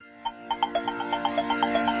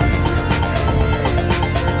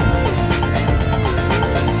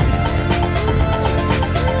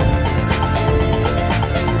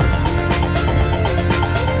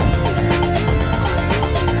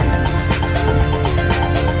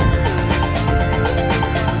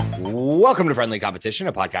Welcome to Friendly Competition,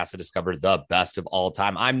 a podcast to discover the best of all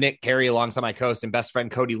time. I'm Nick Carey, alongside my co-host and best friend,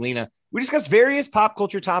 Cody Lena. We discuss various pop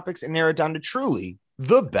culture topics and narrow it down to truly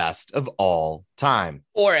the best of all time.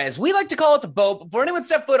 Or as we like to call it, the boat. Before anyone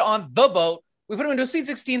step foot on the boat, we put them into a Sweet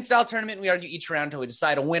 16 style tournament and we argue each round until we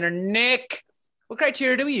decide a winner. Nick, what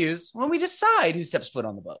criteria do we use when we decide who steps foot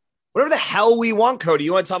on the boat? Whatever the hell we want, Cody.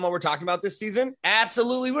 You want to tell them what we're talking about this season?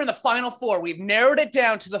 Absolutely. We're in the final four. We've narrowed it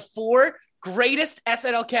down to the four greatest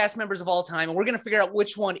SNL cast members of all time, and we're going to figure out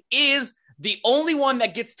which one is the only one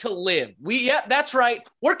that gets to live. That's right.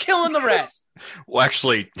 We're killing the rest. Well,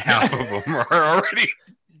 actually, half of them are already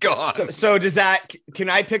gone. So does that, can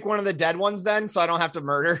I pick one of the dead ones then, so I don't have to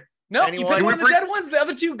murder? No, you pick one of the dead ones. The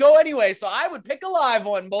other two go anyway, so I would pick a live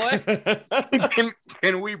one, boy.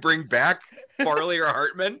 Can we bring back Farley or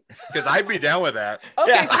Hartman? Because I'd be down with that.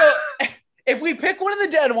 Okay, Yeah. so if we pick one of the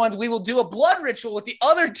dead ones, we will do a blood ritual with the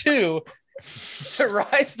other two to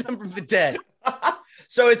rise them from the dead.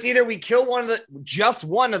 So it's either we kill just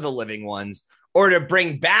one of the living ones, or to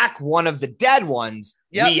bring back one of the dead ones,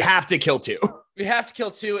 we have to kill two. We have to kill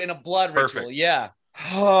two in a blood ritual. Yeah.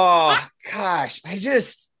 Oh gosh, I'm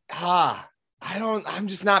just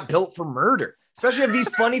not built for murder, especially of these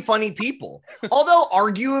funny people. Although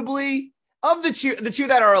arguably of the two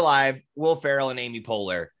that are alive, Will Ferrell and Amy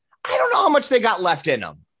Poehler, I don't know how much they got left in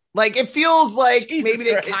them. Like, it feels like maybe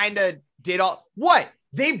they kind of did all what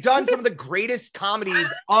they've done. Some of the greatest comedies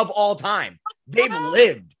of all time. They've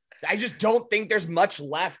lived. I just don't think there's much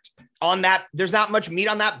left on that. There's not much meat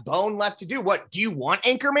on that bone left to do. What do you want?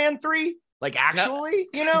 Anchorman 3? Like, actually,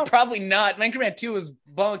 Probably not. Anchorman 2 was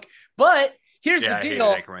bunk. But here's the deal.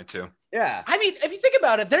 I hated Anchorman 2. Yeah. I mean, if you think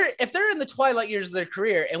about it, if they're in the twilight years of their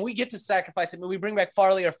career and we get to sacrifice it, we bring back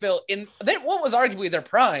Farley or Phil in what was arguably their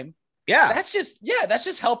prime. Yeah. That's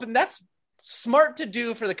just helping. That's smart to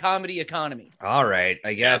do for the comedy economy. All right.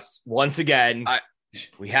 I guess once again,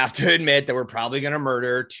 we have to admit that we're probably going to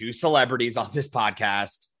murder two celebrities on this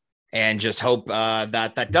podcast and just hope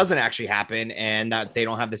that doesn't actually happen and that they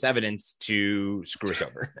don't have this evidence to screw us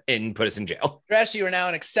over and put us in jail. Trash, you are now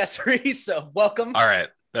an accessory, so welcome. All right.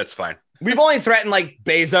 That's fine. We've only threatened like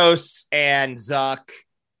Bezos and Zuck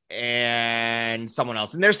and someone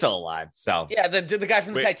else, and they're still alive. So yeah, the guy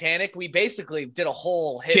from the Titanic, we basically did a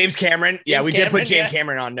whole hit. James Cameron. We did put James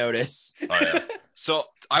Cameron on notice. Oh, yeah. So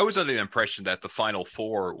I was under the impression that the final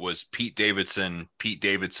four was Pete Davidson, Pete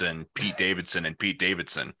Davidson, Pete Davidson, and Pete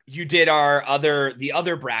Davidson. You did the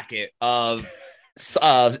other bracket of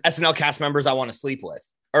SNL cast members I want to sleep with,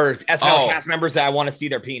 or SNL cast members that I want to see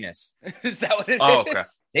their penis. Is that what it is? Okay.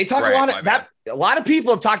 They talk a lot of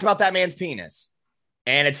people have talked about that man's penis.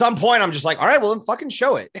 And at some point, I'm just like, all right, well, then fucking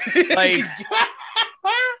show it. Like,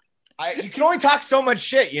 you can only talk so much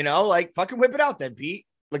shit, like fucking whip it out then, Pete.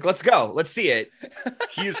 Like, let's go. Let's see it.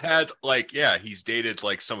 He's had he's dated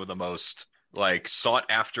like some of the most like sought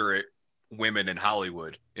after women in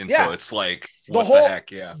Hollywood. And so it's like, the heck?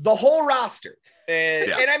 Yeah. The whole roster.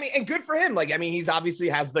 And I mean, and good for him. Like, I mean, he's obviously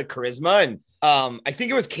has the charisma. And I think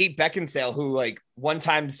it was Kate Beckinsale who, like, one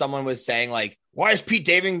time someone was saying, like, why does Pete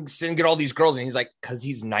Davidson get all these girls? And he's like, because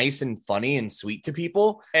he's nice and funny and sweet to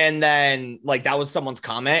people. And then, like, that was someone's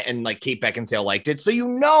comment, and like Kate Beckinsale liked it. So, he's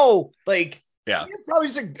probably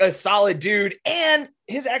just a solid dude, and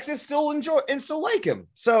his exes still enjoy and still like him.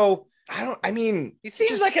 So he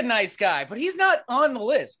seems like a nice guy, but he's not on the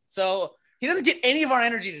list. So he doesn't get any of our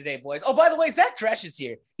energy today, boys. Oh, by the way, Zach Dresch is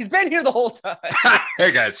here. He's been here the whole time.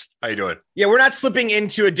 Hey, guys. How you doing? Yeah, we're not slipping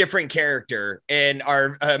into a different character in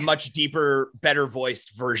our much deeper, better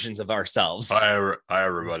voiced versions of ourselves. Hi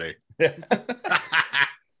everybody.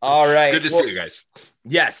 All right. Good to see you guys.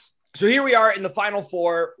 Yes. So here we are in the final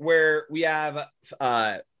four, where we have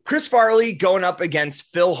Chris Farley going up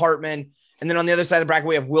against Phil Hartman. And then on the other side of the bracket,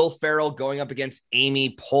 we have Will Ferrell going up against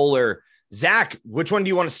Amy Poehler. Zach, which one do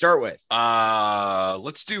you want to start with?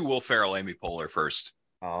 Let's do Will Ferrell, Amy Poehler first.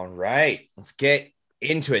 All right, let's get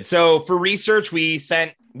into it. So for research, we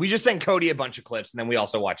just sent Cody a bunch of clips, and then we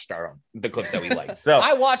also watched the clips that we liked. So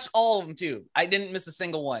I watched all of them too. I didn't miss a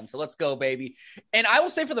single one. So let's go, baby. And I will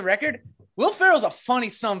say, for the record, Will Ferrell's a funny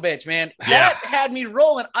sumbitch, man. Yeah. That had me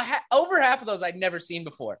rolling. Over half of those I'd never seen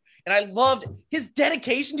before. And I loved his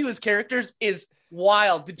dedication to his characters is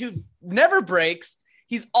wild. The dude never breaks.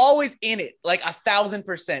 He's always in it, like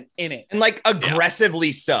 1,000% in it. And like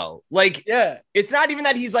aggressively so. Like, it's not even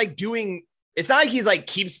that he's like it's not like he's like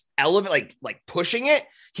keeps like pushing it.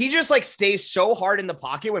 He just like stays so hard in the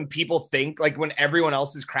pocket when people think, like, when everyone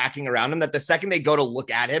else is cracking around him, that the second they go to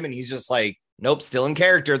look at him and he's just like, nope, still in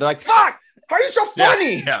character. They're like, fuck, how are you so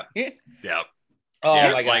funny? Yeah. Oh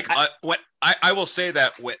yeah, my God. like when I will say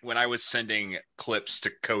that when I was sending clips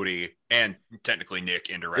to Cody and technically Nick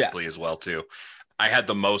indirectly as well too, I had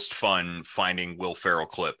the most fun finding Will Ferrell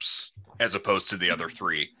clips as opposed to the other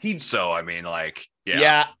three. So I mean, like,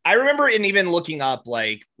 yeah, I remember in even looking up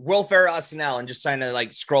like Will Ferrell SNL and just kind of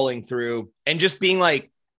like scrolling through and just being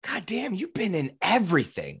like, God damn, you've been in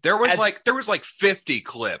everything. There was like 50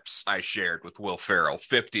 clips I shared with Will Ferrell,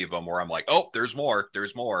 50 of them where I'm like, oh, there's more.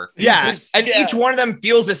 Yeah. And each one of them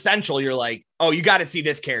feels essential. You're like, oh, you got to see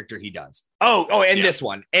this character he does. And this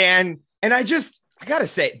one. And I gotta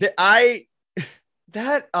say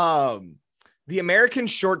that the American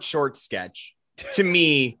Short sketch to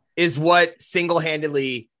me is what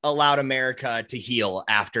single-handedly allowed America to heal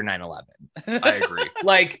after 9/11. I agree.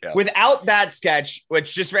 Like without that sketch,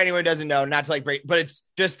 which just for anyone who doesn't know, not to like break, but it's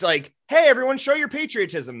just like, hey, everyone, show your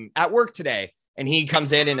patriotism at work today. And he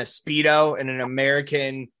comes in a Speedo and an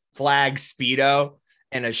American flag Speedo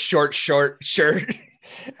and a short shirt.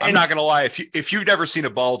 I'm not gonna lie, if you've never seen a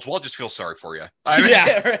bulge, well, I'll just feel sorry for you.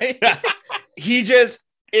 Right.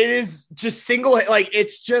 It is just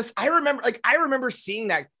it's just, I remember seeing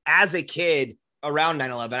that as a kid around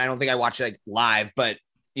 9/11. I don't think I watched it like live, but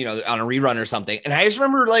you know, on a rerun or something. And I just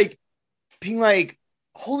remember like being like,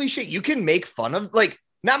 holy shit, you can make fun of, like,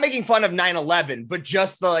 not making fun of 9/11, but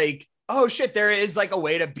just like, oh shit, there is like a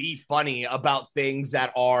way to be funny about things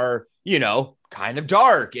that are, you know, kind of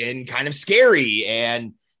dark and kind of scary.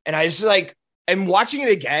 And I just like, and watching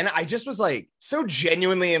it again, I just was like so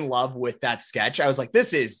genuinely in love with that sketch. I was like,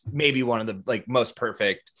 this is maybe one of the like most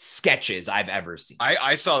perfect sketches I've ever seen.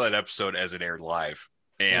 I saw that episode as it aired live,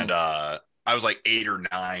 and I was like 8 or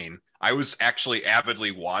 9. I was actually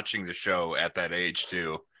avidly watching the show at that age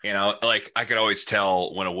too. You know, like I could always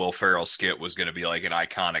tell when a Will Ferrell skit was going to be like an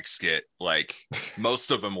iconic skit. Like most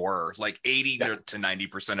of them were, like 80 to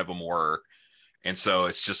 90% of them were. And so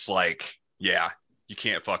it's just like, yeah, you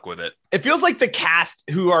can't fuck with it. It feels like the cast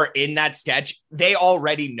who are in that sketch, they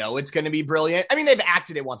already know it's going to be brilliant. I mean, they've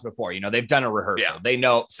acted it once before, you know, they've done a rehearsal. They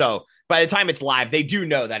know. So by the time it's live, they do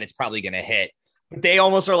know that it's probably going to hit. They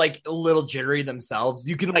almost are like a little jittery themselves.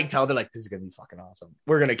 You can like tell they're like, this is going to be fucking awesome.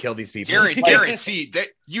 We're going to kill these people. Guarantee that,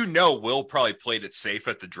 you know, Will probably played it safe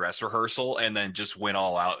at the dress rehearsal and then just went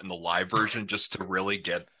all out in the live version just to really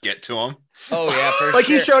get to him. Oh yeah. For like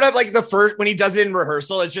sure. He showed up like the first, when he does it in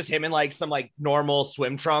rehearsal, it's just him in like some like normal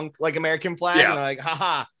swim trunk, like American flag. Yeah. And they're like,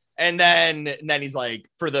 haha. And then he's like,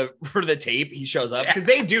 for the tape, he shows up because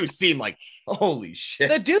they do seem like, holy shit.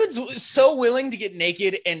 The dude's so willing to get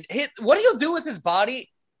naked and hit. What he'll do with his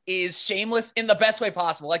body is shameless in the best way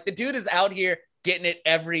possible. Like the dude is out here getting it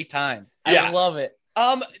every time. I love it.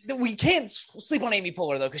 We can't sleep on Amy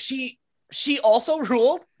Poehler though, because she also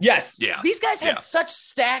ruled. Yes. Yeah. These guys had such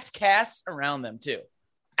stacked casts around them too.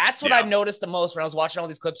 That's what I noticed the most when I was watching all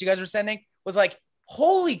these clips you guys were sending, was like,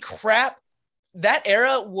 holy crap. That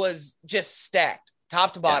era was just stacked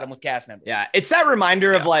top to bottom with cast members. Yeah. It's that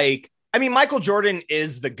reminder of like, I mean, Michael Jordan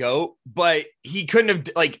is the GOAT, but he couldn't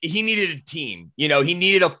have, like, he needed a team, you know, he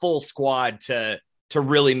needed a full squad to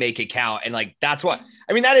really make it count. And like, that's what,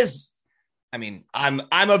 I mean, that is, I mean, I'm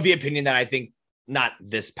of the opinion that I think not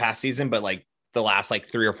this past season, but like the last like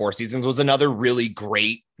 3 or 4 seasons was another really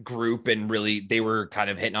great group. And really, they were kind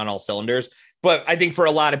of hitting on all cylinders. But I think for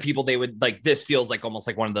a lot of people, they would like, this feels like almost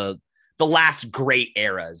like one of the last great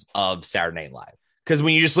eras of Saturday Night Live. Because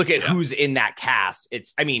when you just look at who's in that cast,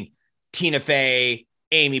 it's, I mean, Tina Fey,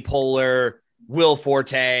 Amy Poehler, Will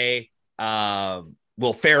Forte,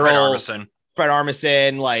 Will Ferrell, Fred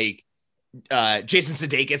Armisen, like Jason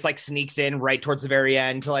Sudeikis like sneaks in right towards the very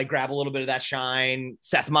end to like grab a little bit of that shine.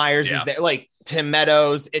 Seth Meyers is there, like Tim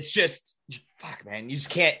Meadows. It's just, fuck, man, you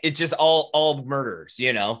just can't, it's just all murders,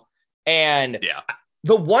 you know? And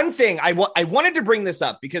the one thing I wanted to bring this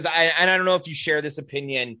up because I don't know if you share this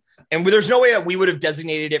opinion, and there's no way that we would have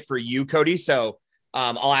designated it for you, Cody. So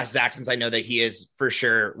I'll ask Zach, since I know that he is for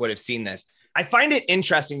sure would have seen this. I find it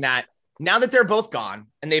interesting that now that they're both gone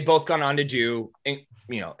and they've both gone on to do, you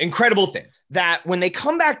know, incredible things, that when they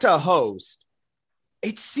come back to host,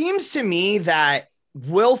 it seems to me that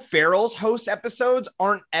Will Ferrell's host episodes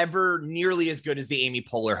aren't ever nearly as good as the Amy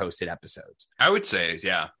Poehler hosted episodes. I would say,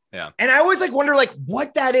 yeah. And I always like wonder like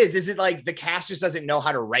what that is. Is it like the cast just doesn't know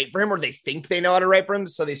how to write for him, or they think they know how to write for him,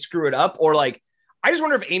 so they screw it up? Or like, I just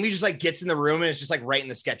wonder if Amy just like gets in the room and is just like writing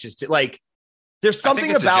the sketches too. Like there's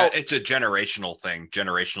something about it's a generational thing,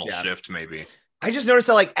 shift maybe. I just noticed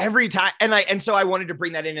that like every time, and so I wanted to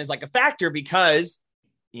bring that in as like a factor because,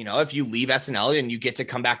 you know, if you leave SNL and you get to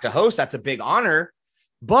come back to host, that's a big honor.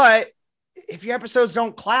 But if your episodes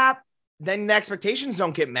don't clap, then the expectations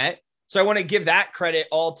don't get met. So I want to give that credit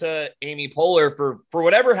all to Amy Poehler for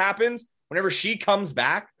whatever happens whenever she comes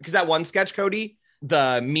back. Because that one sketch, Cody,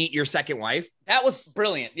 the meet your second wife. That was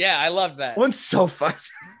brilliant. Yeah, I loved that. One's so fun.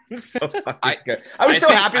 So fucking good. I was so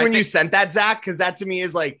happy when you sent that, Zach, because that to me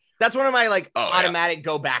is like, that's one of my like automatic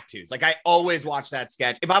go back tos. Like I always watch that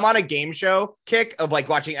sketch. If I'm on a game show kick of like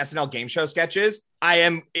watching SNL game show sketches,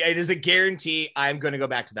 it is a guarantee I'm going to go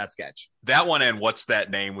back to that sketch. That one and What's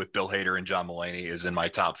That Name with Bill Hader and John Mulaney is in my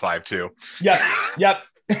top 5 too. Yep.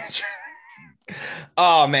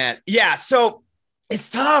 Oh man. Yeah. So it's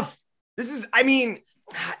tough. Is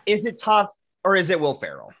it tough or is it Will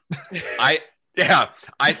Ferrell?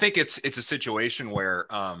 I think it's a situation where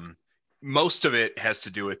most of it has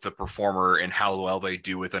to do with the performer and how well they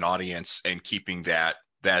do with an audience and keeping that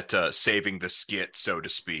saving the skit, so to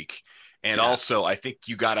speak. And also, I think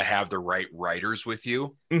you got to have the right writers with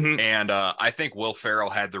you. Mm-hmm. And I think Will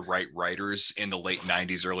Ferrell had the right writers in the late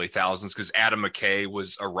 90s, early 2000s, because Adam McKay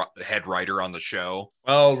was a head writer on the show.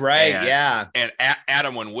 Oh, right. And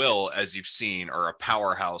Adam and Will, as you've seen, are a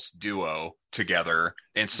powerhouse duo together.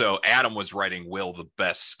 And so Adam was writing Will the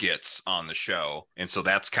best skits on the show. And so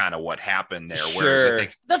that's kind of what happened there. Sure. Whereas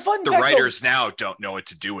I think the writers now don't know what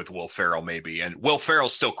to do with Will Ferrell, maybe. And Will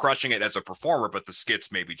Ferrell's still crushing it as a performer, but the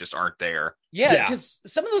skits maybe just aren't there. Yeah, because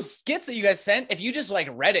some of those skits that you guys sent, if you just like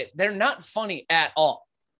read it, they're not funny at all.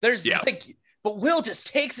 But Will just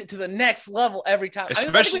takes it to the next level every time.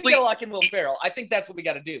 Especially we lock in Will Ferrell. I think that's what we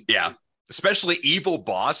got to do. Yeah. Especially Evil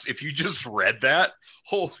Boss. If you just read that,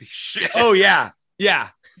 holy shit. Oh, yeah. Yeah.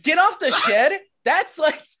 Get off the shed. That's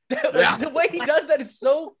like the way he does that is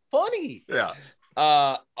so funny. Yeah.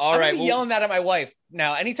 All right. I'm yelling that at my wife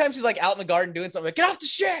now. Anytime she's like out in the garden doing something, like, get off the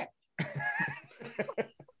shed.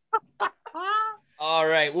 All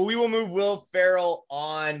right. Well, we will move Will Ferrell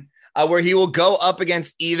on where he will go up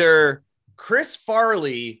against either Chris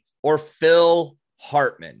Farley or Phil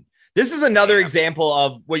Hartman. This is another example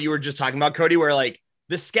of what you were just talking about, Cody, where like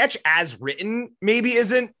the sketch as written maybe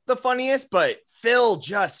isn't the funniest, but Phil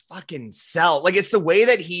just fucking sells. Like it's the way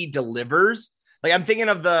that he delivers. Like I'm thinking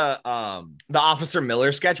of the Officer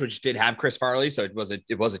Miller sketch, which did have Chris Farley, so it was a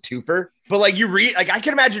twofer. But like you read, like I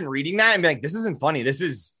can imagine reading that and be like, this isn't funny. This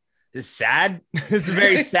is sad. This is a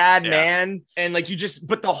very sad man. And like you just,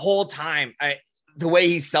 but the whole time, the way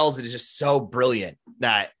he sells it is just so brilliant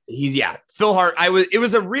that Phil Hart. It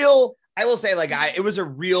was a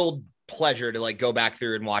real pleasure to like go back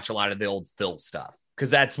through and watch a lot of the old Phil stuff. Cause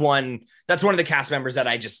that's one of the cast members that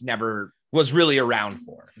I just never was really around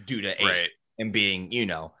for due to age and being,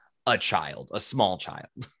 a small child.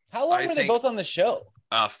 How long were they both on the show?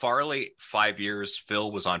 Farley, 5 years.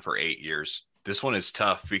 Phil was on for 8 years. This one is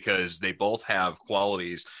tough because they both have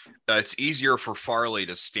qualities. It's easier for Farley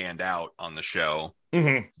to stand out on the show,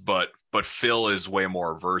 but Phil is way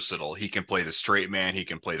more versatile. He can play the straight man. He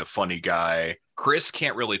can play the funny guy. Chris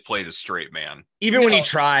can't really play the straight man, even when he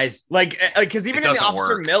tries. Because even in the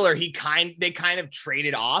Officer Miller, they kind of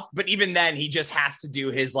traded off. But even then, he just has to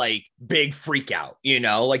do his like big freak out.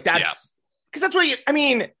 Like that's because that's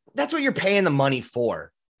what you're paying the money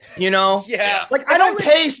for. Yeah. Like I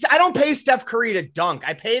don't pay Steph Curry to dunk.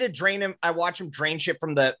 I pay to drain him. I watch him drain shit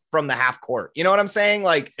from the half court. You know what I'm saying?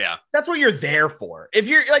 Like, that's what you're there for. If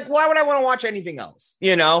you're like, why would I want to watch anything else?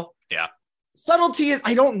 Yeah. Subtlety is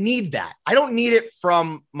I don't need that. I don't need it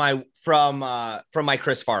from my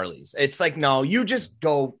Chris Farley's. It's like, no, you just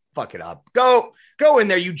go fuck it up. Go in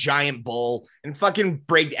there, you giant bull, and fucking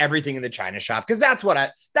break everything in the China shop. Cause that's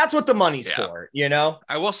what the money's for,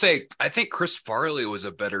 I will say, I think Chris Farley was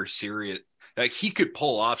a better serious. Like he could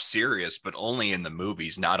pull off serious, but only in the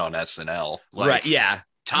movies, not on SNL. Like, right. Yeah.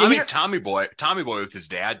 Tommy Boy with his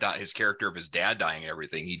dad, his character of his dad dying and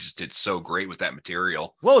everything. He just did so great with that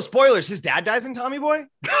material. Whoa, spoilers. His dad dies in Tommy Boy?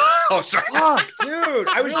 Oh, sorry. Fuck, dude.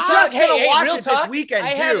 I was just going to watch it this weekend,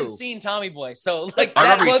 I haven't seen Tommy Boy, so like I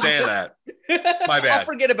remember you saying that. My bad. I'll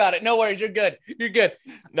forget about it. No worries. You're good.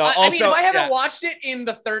 No, I mean, if I haven't watched it in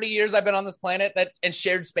the 30 years I've been on this planet and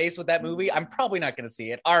shared space with that movie, I'm probably not going to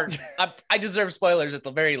see it. I deserve spoilers at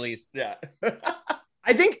the very least. Yeah.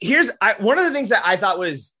 I think one of the things that I thought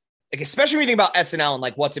was like, especially when you think about SNL and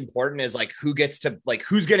like what's important is like who's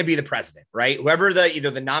going to be the president, right? Whoever either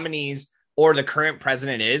the nominees or the current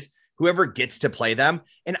president is, whoever gets to play them.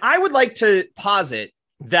 And I would like to posit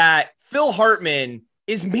that Phil Hartman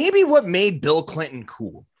is maybe what made Bill Clinton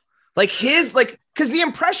cool. Like because the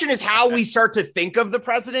impression is how we start to think of the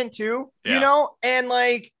president too, and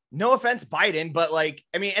like, no offense, Biden, but like,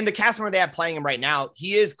 I mean, and the cast member they have playing him right now,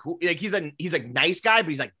 he is cool. Like he's a nice guy, but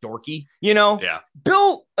he's like dorky, you know? Yeah.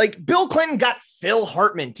 Bill Clinton got Phil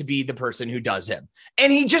Hartman to be the person who does him.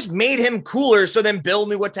 And he just made him cooler. So then Bill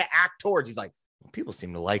knew what to act towards. He's like, people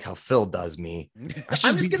seem to like how Phil does me. I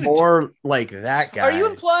should be more like that guy. Are you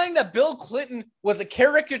implying that Bill Clinton was a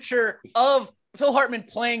caricature of Phil Hartman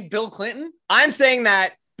playing Bill Clinton? I'm saying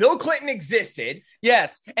that Bill Clinton existed.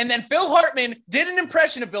 Yes. And then Phil Hartman did an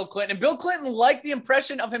impression of Bill Clinton, and Bill Clinton liked the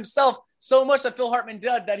impression of himself so much that Phil Hartman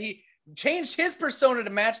did that he changed his persona to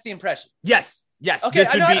match the impression. Yes. Okay,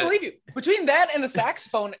 I believe you. Between that and the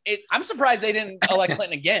saxophone, I'm surprised they didn't elect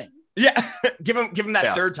Clinton again. Yeah. give him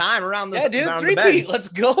that third time around the dude, around 3-peat. Let's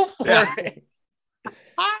go for it.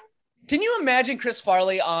 Can you imagine Chris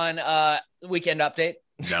Farley on Weekend Update?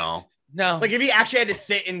 No. No. Like if he actually had to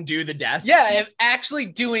sit and do the desk. Yeah, if actually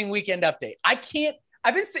doing Weekend Update. I've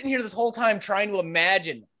been sitting here this whole time trying to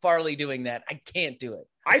imagine Farley doing that. I can't do it.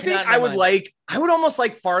 I think I would almost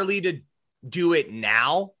like Farley to do it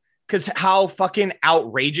now because how fucking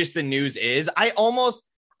outrageous the news is. I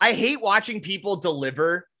hate watching people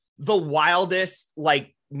deliver the wildest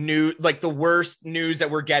like new, like the worst news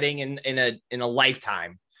that we're getting in a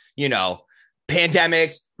lifetime, you know,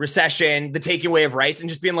 pandemics, recession, the taking away of rights, and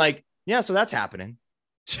just being like, yeah, so that's happening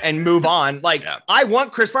and move on. Like, I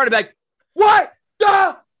want Chris Farley to be like, what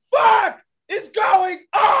the fuck is going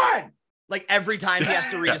on? Like every time he has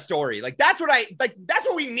to read a story, like that's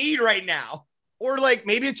what we need right now. Or like,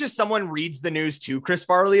 maybe it's just someone reads the news to Chris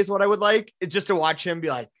Farley is what I would like. It's just to watch him be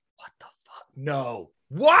like, what the fuck? No.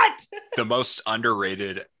 What? The most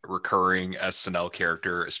underrated recurring SNL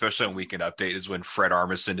character, especially on Weekend Update, is when Fred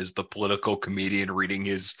Armisen is the political comedian reading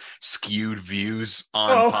his skewed views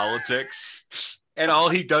on politics. And all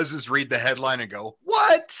he does is read the headline and go,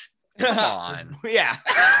 what? Come on. Yeah.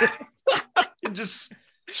 Just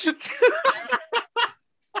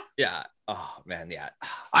yeah. Oh man. Yeah.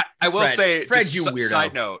 I will say, Fred, just you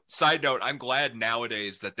weirdo. Side note, I'm glad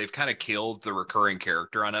nowadays that they've kind of killed the recurring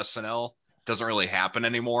character on SNL. Doesn't really happen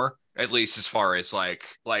anymore, at least as far as like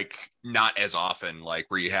not as often, like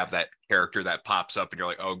where you have that character that pops up and you're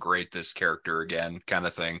like, oh great, this character again kind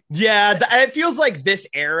of thing. Yeah, it feels like this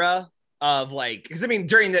era of like, because I mean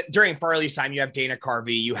during Farley's time you have Dana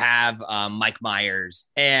Carvey, you have Mike Myers,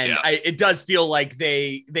 and it does feel like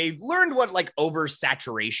they learned what like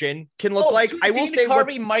oversaturation can look like. I will say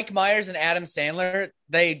Carvey, Mike Myers, and Adam Sandler,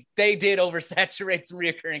 they did oversaturate some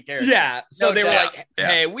reoccurring characters. Yeah, so they were like,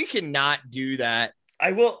 hey, we cannot do that.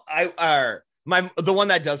 The one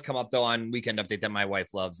that does come up though on Weekend Update that my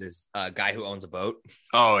wife loves is a guy who owns a boat.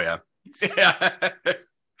 Oh yeah.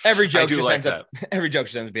 Every joke just ends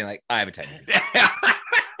up being like, I have a 10-year.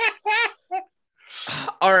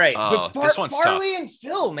 All right. But this one's Farley tough. and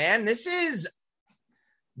Phil, man, this is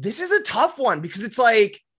a tough one because it's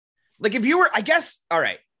like if you were, I guess, all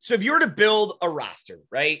right. So if you were to build a roster,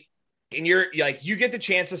 right? And you're like, you get the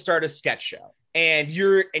chance to start a sketch show and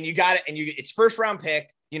you got it. And it's first round pick,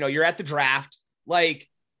 you know, you're at the draft. Like,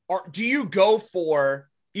 do you go for,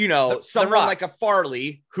 you know, someone like a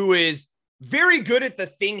Farley who is very good at the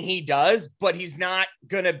thing he does, but he's not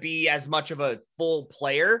going to be as much of a full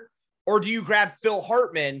player? Or do you grab Phil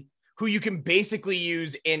Hartman, who you can basically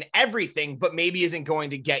use in everything, but maybe isn't going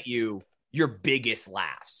to get you your biggest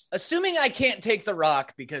laughs? Assuming I can't take The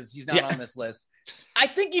Rock because he's not on this list, I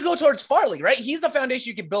think you go towards Farley, right? He's the foundation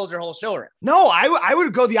you can build your whole show around. No, I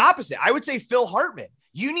would go the opposite. I would say Phil Hartman.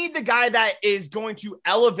 You need the guy that is going to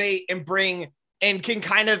elevate and bring and can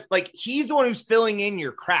kind of like, he's the one who's filling in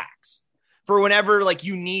your cracks for whenever like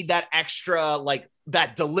you need that extra, like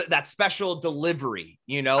that special delivery,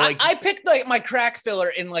 you know, like I picked like my crack filler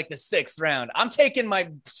in like the 6th round. I'm taking my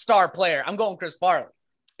star player. I'm going Chris Farley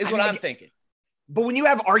is what I'm thinking. But when you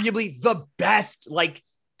have arguably the best, like,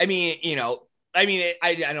 I mean, you know, I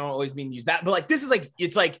don't always mean use that, but like, this is like,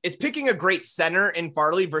 it's picking a great center in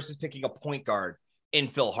Farley versus picking a point guard in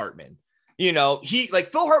Phil Hartman. You know,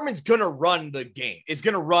 Phil Hartman's going to run the game. It's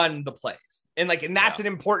going to run the plays. And that's an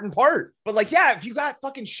important part. But like, yeah, if you got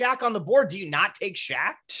fucking Shaq on the board, do you not take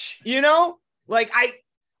Shaq? You know, like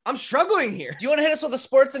I'm struggling here. Do you want to hit us with a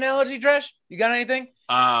sports analogy, Dresh? You got anything?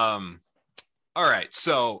 All right.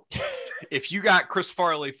 So if you got Chris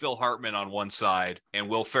Farley, Phil Hartman on one side and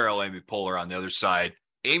Will Ferrell, Amy Poehler on the other side,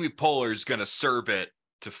 Amy Poehler is going to serve it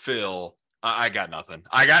to Phil. I got nothing.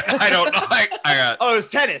 I don't know. I got. Oh, it's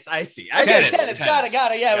tennis. I see. Tennis. Got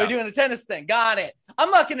it. Yeah, we're doing a tennis thing. Got it. I'm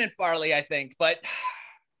locking in Farley, I think. But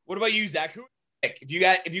what about you, Zach?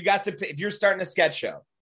 If you're starting a sketch show,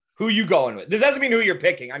 Who you going with? This doesn't mean who you're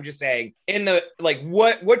picking. I'm just saying in the like,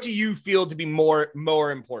 what do you feel to be more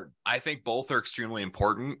important? I think both are extremely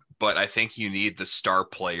important, but I think you need the star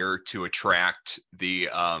player to attract the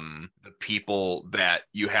people that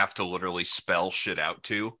you have to literally spell shit out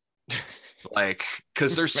to. Like,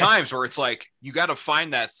 because there's times where it's like you got to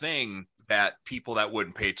find that thing that people that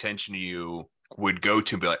wouldn't pay attention to you would go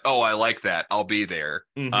to and be like, oh, I like that, I'll be there.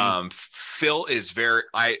 Phil is very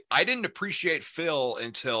I didn't appreciate Phil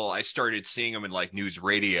until I started seeing him in like news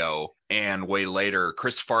radio, and way later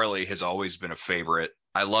Chris Farley has always been a favorite.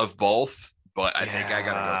 I love both, but I think I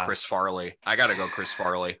gotta go Chris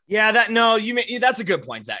Farley. Yeah, that's a good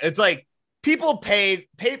point, Zach. It's like people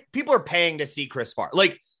are paying to see Chris Farley.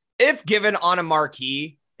 Like, if given on a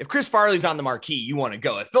marquee, if Chris Farley's on the marquee, you want to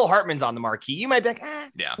go. If Phil Hartman's on the marquee, you might be like,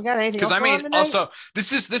 yeah. You got anything? Because I mean, also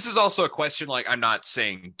this is also a question. Like, I'm not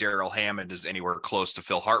saying Daryl Hammond is anywhere close to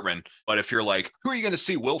Phil Hartman, but if you're like, who are you going to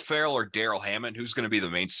see, Will Ferrell or Daryl Hammond? Who's going to be the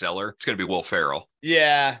main seller? It's going to be Will Ferrell.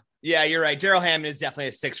 Yeah, you're right. Daryl Hammond is definitely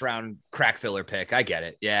a 6th round crack filler pick. I get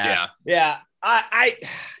it. Yeah. I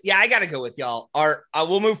got to go with y'all.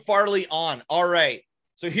 We'll move Farley on. All right.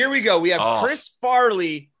 So here we go. We have Chris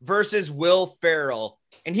Farley versus Will Ferrell.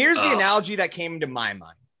 And here's the analogy that came to my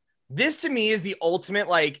mind. This to me is the ultimate,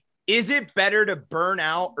 like, is it better to burn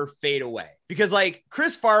out or fade away? Because like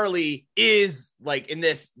Chris Farley is like in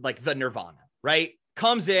this, like the Nirvana, right?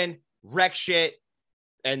 Comes in, wrecks shit,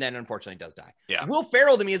 and then unfortunately does die. Yeah. Will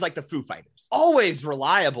Ferrell to me is like the Foo Fighters. Always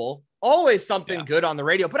reliable, always something good on the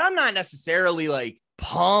radio, but I'm not necessarily like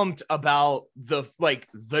pumped about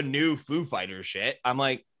the new Foo Fighters shit. I'm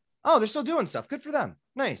like, oh, they're still doing stuff. Good for them.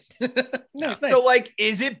 Nice. nice. So like,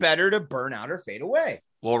 is it better to burn out or fade away?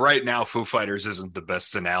 Well, right now, Foo Fighters isn't the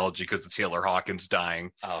best analogy because it's Taylor Hawkins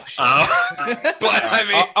dying. Oh, shit. But I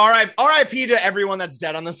mean, R.I.P. to everyone that's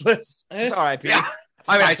dead on this list. Just R.I.P. Yeah.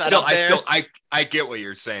 I mean, I get what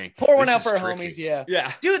you're saying. Pour one out for our homies.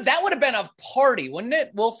 Yeah. Dude, that would have been a party, wouldn't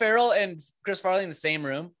it? Will Ferrell and Chris Farley in the same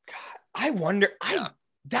room. God, I wonder.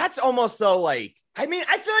 That's almost so like, I mean,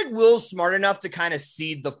 I feel like Will's smart enough to kind of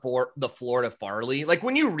cede the floor to Farley. Like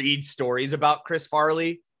when you read stories about Chris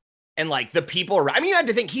Farley and like the people around, I mean, you had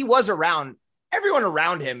to think he was around. Everyone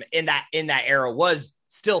around him in that era was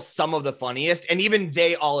still some of the funniest. And even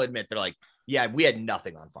they all admit, they're like, yeah, we had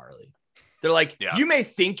nothing on Farley. They're like, you may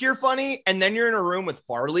think you're funny, and then you're in a room with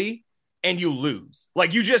Farley and you lose.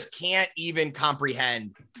 Like you just can't even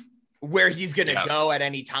comprehend where he's going to go at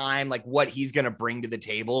any time, like what he's going to bring to the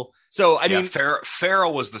table. So, I mean,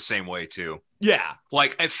 Farrell was the same way too. Yeah.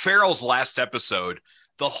 Like at Farrell's last episode,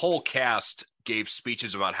 the whole cast gave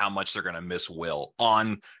speeches about how much they're going to miss Will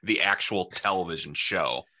on the actual television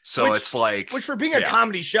show. So it's like, which for being a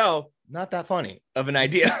comedy show, not that funny of an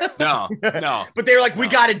idea. No. But they're like, we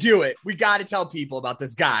got to do it. We got to tell people about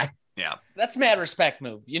this guy. Yeah. That's mad respect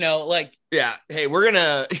move, like. Yeah. Hey, we're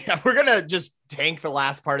going to just tank the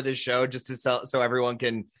last part of this show just to so everyone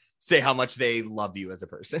can say how much they love you as a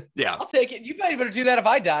person. Yeah. I'll take it. You better do that if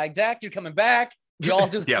I die. Zach, you're coming back. You all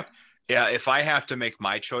do. Yeah. Yeah. If I have to make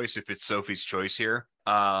my choice, if it's Sophie's choice here,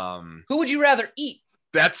 who would you rather eat?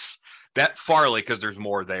 That's Farley, because there's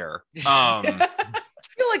more there. I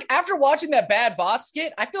feel like after watching that Bad Boss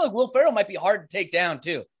skit, I feel like Will Ferrell might be hard to take down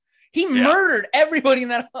too. He murdered everybody in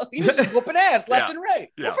that. He was just whooping ass left and right.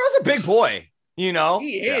 Yeah. Will Ferrell's a big boy, He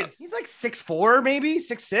is. He's like 6'4", maybe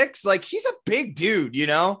 6'6". Like he's a big dude,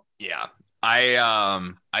 Yeah.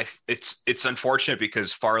 It's unfortunate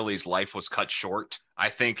because Farley's life was cut short. I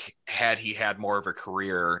think had he had more of a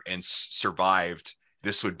career and survived,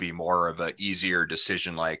 this would be more of an easier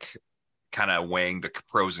decision, like kind of weighing the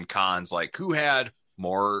pros and cons, like who had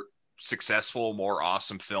more successful, more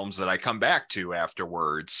awesome films that I come back to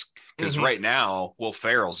afterwards. Because right now, Will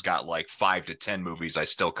Ferrell's got like 5 to 10 movies I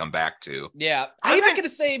still come back to. Yeah. I'm not going to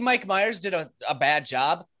say Mike Myers did a bad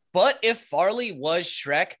job, but if Farley was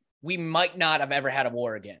Shrek, we might not have ever had a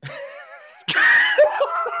war again.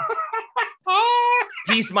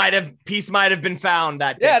 Peace might have been found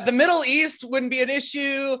that day. Yeah, the Middle East wouldn't be an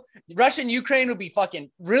issue. Russia and Ukraine would be fucking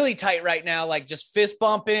really tight right now, like just fist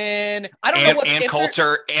bumping. I don't know what.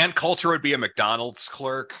 And Coulter would be a McDonald's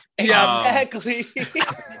clerk. Exactly.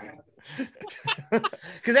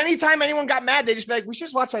 Because anytime anyone got mad, they just be like, "We should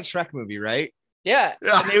just watch that Shrek movie, right?" Yeah.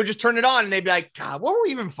 And they would just turn it on, and they'd be like, "God, what were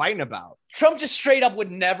we even fighting about?" Trump just straight up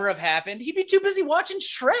would never have happened. He'd be too busy watching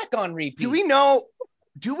Shrek on repeat.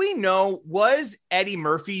 Do we know, was Eddie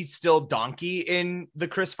Murphy still Donkey in the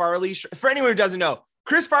Chris Farley? For anyone who doesn't know,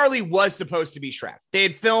 Chris Farley was supposed to be Shrek.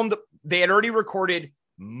 They had already recorded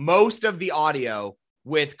most of the audio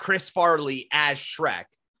with Chris Farley as Shrek,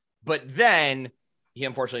 but then he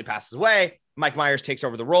unfortunately passes away. Mike Myers takes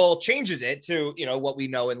over the role, changes it to, what we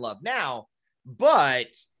know and love now.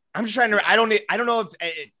 But I'm just trying to, I don't know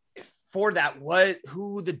if for that,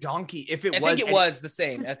 who the donkey, if it I was. think it was the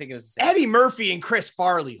same. I think it was the same. Eddie Murphy and Chris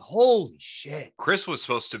Farley. Holy shit. Chris was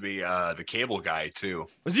supposed to be the cable guy too.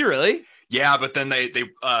 Was he really? Yeah, but then they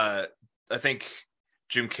I think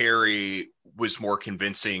Jim Carrey was more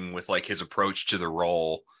convincing with like his approach to the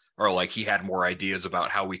role, or like he had more ideas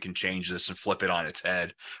about how we can change this and flip it on its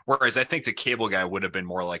head. Whereas I think the cable guy would have been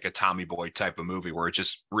more like a Tommy Boy type of movie where it's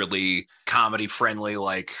just really comedy friendly,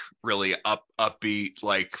 like really upbeat,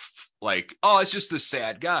 like, oh, it's just this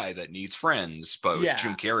sad guy that needs friends. But with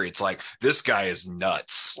Jim Carrey, it's like, this guy is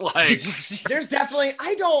nuts. Like there's definitely,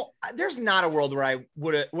 there's not a world where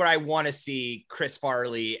I want to see Chris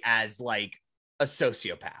Farley as like a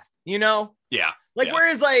sociopath, Yeah.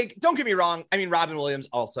 Whereas, don't get me wrong. I mean, Robin Williams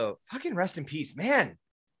also fucking rest in peace, man.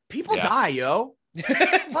 People die, yo.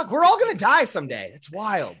 Fuck, we're all going to die someday. It's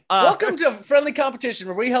wild. Welcome to Friendly Competition,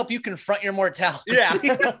 where we help you confront your mortality. Yeah.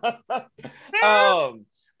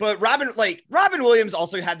 But Robin Williams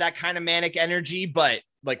also had that kind of manic energy, but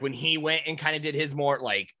like when he went and kind of did his more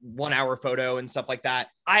like 1 hour photo and stuff like that,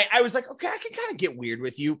 I was like, okay, I can kind of get weird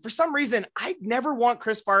with you. For some reason, I never want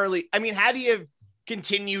Chris Farley. I mean, had he have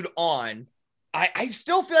continued on, I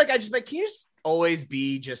still feel like can you just always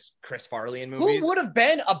be just Chris Farley in movies? Who would have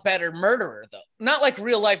been a better murderer, though? Not like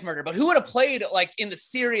real life murder, but who would have played like in the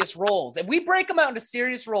serious roles? If we break them out into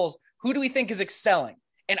serious roles, who do we think is excelling?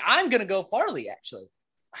 And I'm going to go Farley, actually.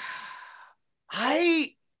 I'm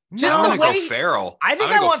gonna go Farrell. I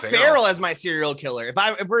think I want Farrell as my serial killer.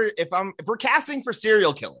 If we're casting for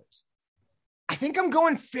serial killers, I think I'm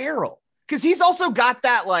going Farrell because he's also got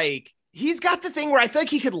that he's got the thing where I feel like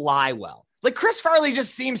he could lie well. Like Chris Farley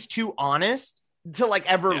just seems too honest to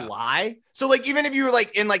ever lie. So even if you were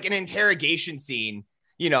in an interrogation scene,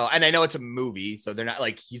 and I know it's a movie, so they're not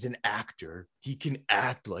he's an actor. He can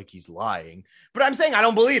act like he's lying, but I'm saying I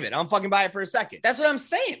don't believe it. I don't fucking buy it for a second. That's what I'm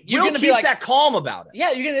saying. You're going to be that calm about it.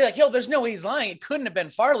 Yeah, you're going to be like, yo, there's no way he's lying. It couldn't have been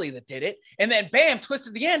Farley that did it. And then bam, twist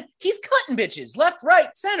at the end. He's cutting bitches left, right,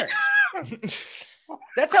 center.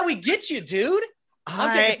 That's how we get you, dude.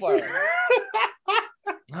 I'm taking Farley.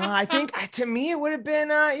 I think to me it would have been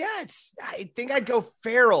I think I'd go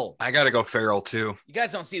Farrell. I gotta go Farrell too. You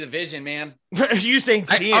guys don't see the vision, man. You saying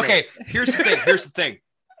okay, here's the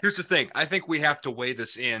thing. I think we have to weigh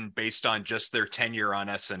this in based on just their tenure on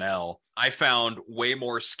SNL. I found way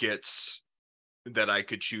more skits that I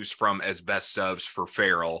could choose from as best ofs for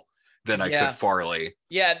Farrell than I could Farley.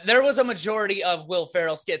 Yeah, there was a majority of Will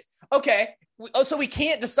Ferrell skits. Okay, so we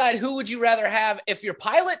can't decide who would you rather have if you're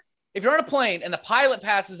on a plane and the pilot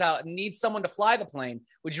passes out and needs someone to fly the plane,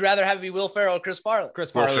 would you rather have it be Will Ferrell or Chris Farley?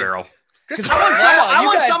 Will Ferrell. I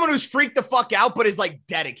want someone who's freaked the fuck out, but is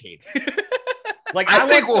dedicated. I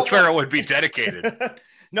think Will Ferrell would be dedicated.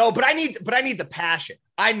 No, but I need the passion.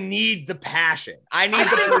 I need the passion. I need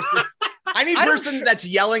the person. I need person that's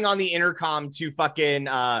yelling on the intercom to fucking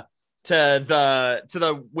to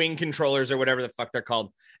the wing controllers or whatever the fuck they're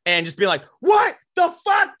called, and just be like, "What the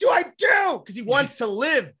fuck do I do?" Because he wants to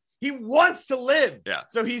live. He wants to live. Yeah.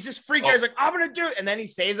 So he's just freaking out. He's like, I'm going to do it. And then he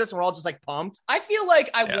saves us. And we're all just pumped. I feel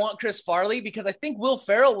like I want Chris Farley because I think Will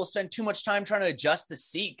Ferrell will spend too much time trying to adjust the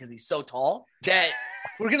seat because he's so tall that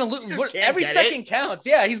we're going to lose. Every second counts.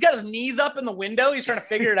 Yeah. He's got his knees up in the window. He's trying to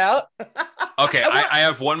figure it out. Okay. I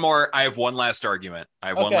have one more. I have one last argument.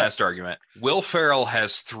 One last argument. Will Ferrell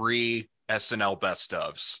has 3 SNL best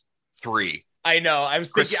ofs. 3. I know. I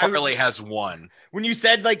was thinking. Chris Farley has 1. When you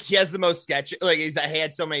said he has the most sketches, he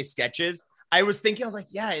had so many sketches, I was thinking, I was like,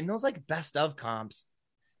 yeah, in those best of comps,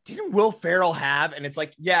 didn't Will Ferrell have? And it's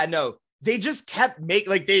no, they just kept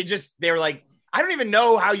they were like, I don't even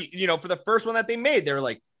know how for the first one that they made, they were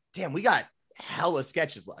like, damn, we got hella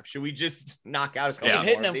sketches left. Should we just knock out? Keep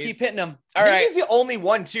hitting them. Keep hitting them. All right. He's the only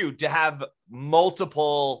one too to have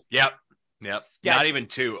multiple. Yep. Not even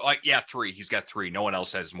 2. 3. He's got 3. No one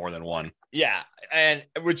else has more than 1. Yeah. And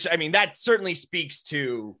that certainly speaks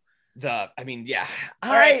to All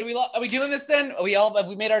right. So are we doing this then? Have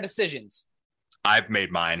we made our decisions? I've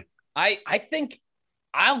made mine. I think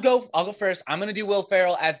I'll go first. I'm going to do Will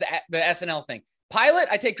Ferrell as the SNL thing. Pilot,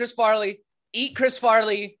 I take Chris Farley. Eat Chris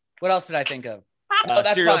Farley. What else did I think of?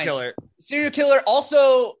 That's serial fine. killer. Serial killer.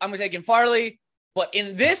 Also, I'm taking Farley. But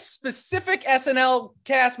in this specific SNL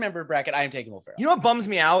cast member bracket, I am taking Will Ferrell. You know what bums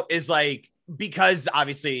me out is because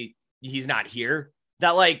obviously he's not here,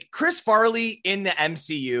 that Chris Farley in the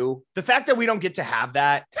MCU, the fact that we don't get to have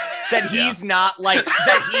that he's not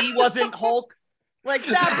that he wasn't Hulk,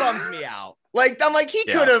 that bums me out. We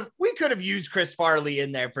could have used Chris Farley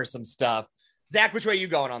in there for some stuff. Zach, which way are you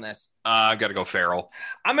going on this? I got to go Farrell.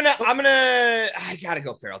 I gotta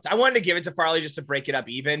go Farrell. I wanted to give it to Farley just to break it up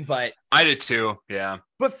even, but I did too. Yeah.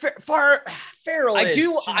 But Farrell, I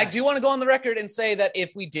do want to go on the record and say that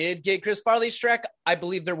if we did get Chris Farley Shrek, I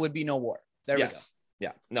believe there would be no war. There we go.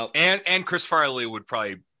 Yeah. No. And Chris Farley would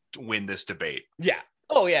probably win this debate. Yeah.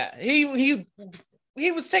 Oh yeah. He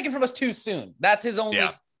was taken from us too soon. That's his only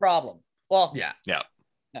problem. Well, yeah. No.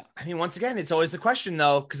 I mean, once again, it's always the question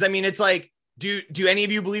though, because I mean, it's like, do any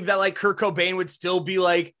of you believe that like Kurt Cobain would still be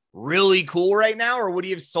like really cool right now, or would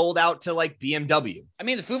he have sold out to like BMW? I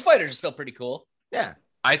mean, the Foo Fighters are still pretty cool. Yeah.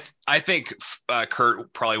 I think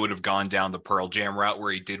Kurt probably would have gone down the Pearl Jam route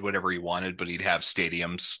where he did whatever he wanted, but he'd have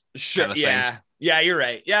stadiums. Sure. Kind of Yeah. thing. Yeah, you're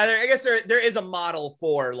right. Yeah, I guess there is a model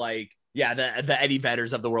for like, the Eddie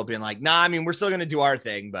Vedders of the world being like, nah, I mean, we're still going to do our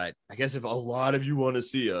thing, but I guess if a lot of you want to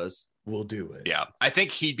see us, we'll do it. Yeah. I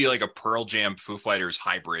think he'd be like a Pearl Jam Foo Fighters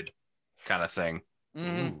hybrid kind of thing.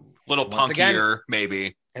 Mm-hmm. Little Once punkier, again,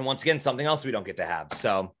 maybe. And once again, something else we don't get to have.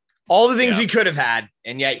 So all the things we could have had,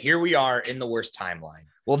 and yet here we are in the worst timeline.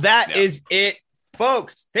 Well, that is it,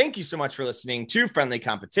 folks. Thank you so much for listening to Friendly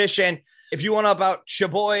Competition. If you want to about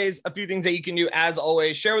Chaboys, a few things that you can do, as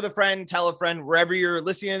always, share with a friend, tell a friend, wherever you're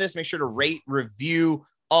listening to this, make sure to rate, review,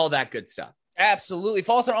 all that good stuff. Absolutely.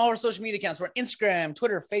 Follow us on all our social media accounts. We're on Instagram,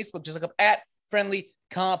 Twitter, Facebook. Just look up at Friendly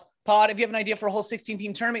Comp Pod. If you have an idea for a whole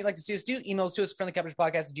 16-team tournament you'd like to see us do, email us to us,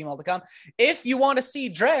 friendlycompetitionpodcast@gmail.com. If you want to see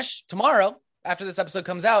Dresh tomorrow, after this episode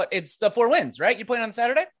comes out, it's the 4 wins, right? You're playing on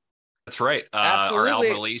Saturday? That's right. Absolutely. Our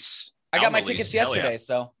album release. I got my tickets yesterday,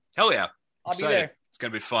 so Hell yeah. I'll be there. It's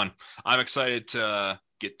going to be fun. I'm excited to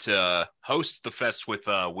get to host the fest with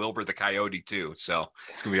Wilbur the Coyote too. So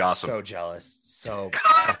it's going to be awesome. So jealous. So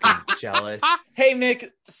fucking jealous. Hey,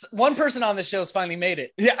 Nick, one person on this show has finally made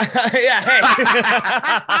it. Yeah. Hey.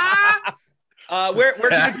 Where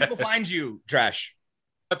can the people find you, Dresh?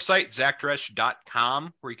 Website,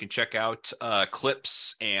 zachdresh.com, where you can check out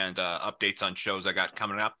clips and updates on shows I got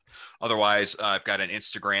coming up. Otherwise, I've got an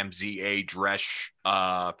Instagram, ZADresh.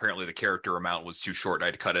 Apparently the character amount was too short. I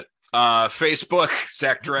had to cut it. Facebook,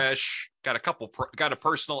 Zach Dresh. Got a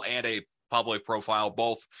personal and a public profile,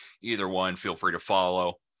 both. Either one, feel free to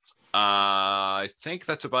follow. I think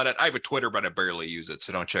that's about it. I have a Twitter, but I barely use it,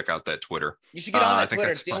 so don't check out that Twitter. You should get on that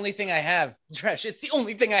Twitter. It's the only thing I have. Dresh, it's the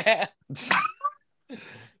only thing I have.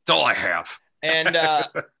 That's all I have. And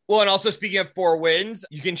and also speaking of 4 wins,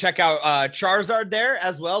 you can check out Charizard there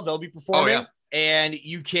as well. They'll be performing. Oh, yeah. And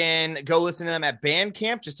you can go listen to them at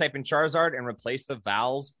Bandcamp. Just type in Charizard and replace the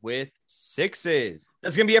vowels with 6s.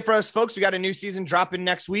 That's going to be it for us, folks. We got a new season dropping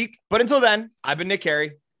next week. But until then, I've been Nick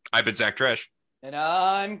Carey. I've been Zach Dresh. And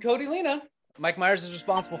I'm Cody Lena. Mike Myers is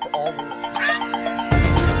responsible for all the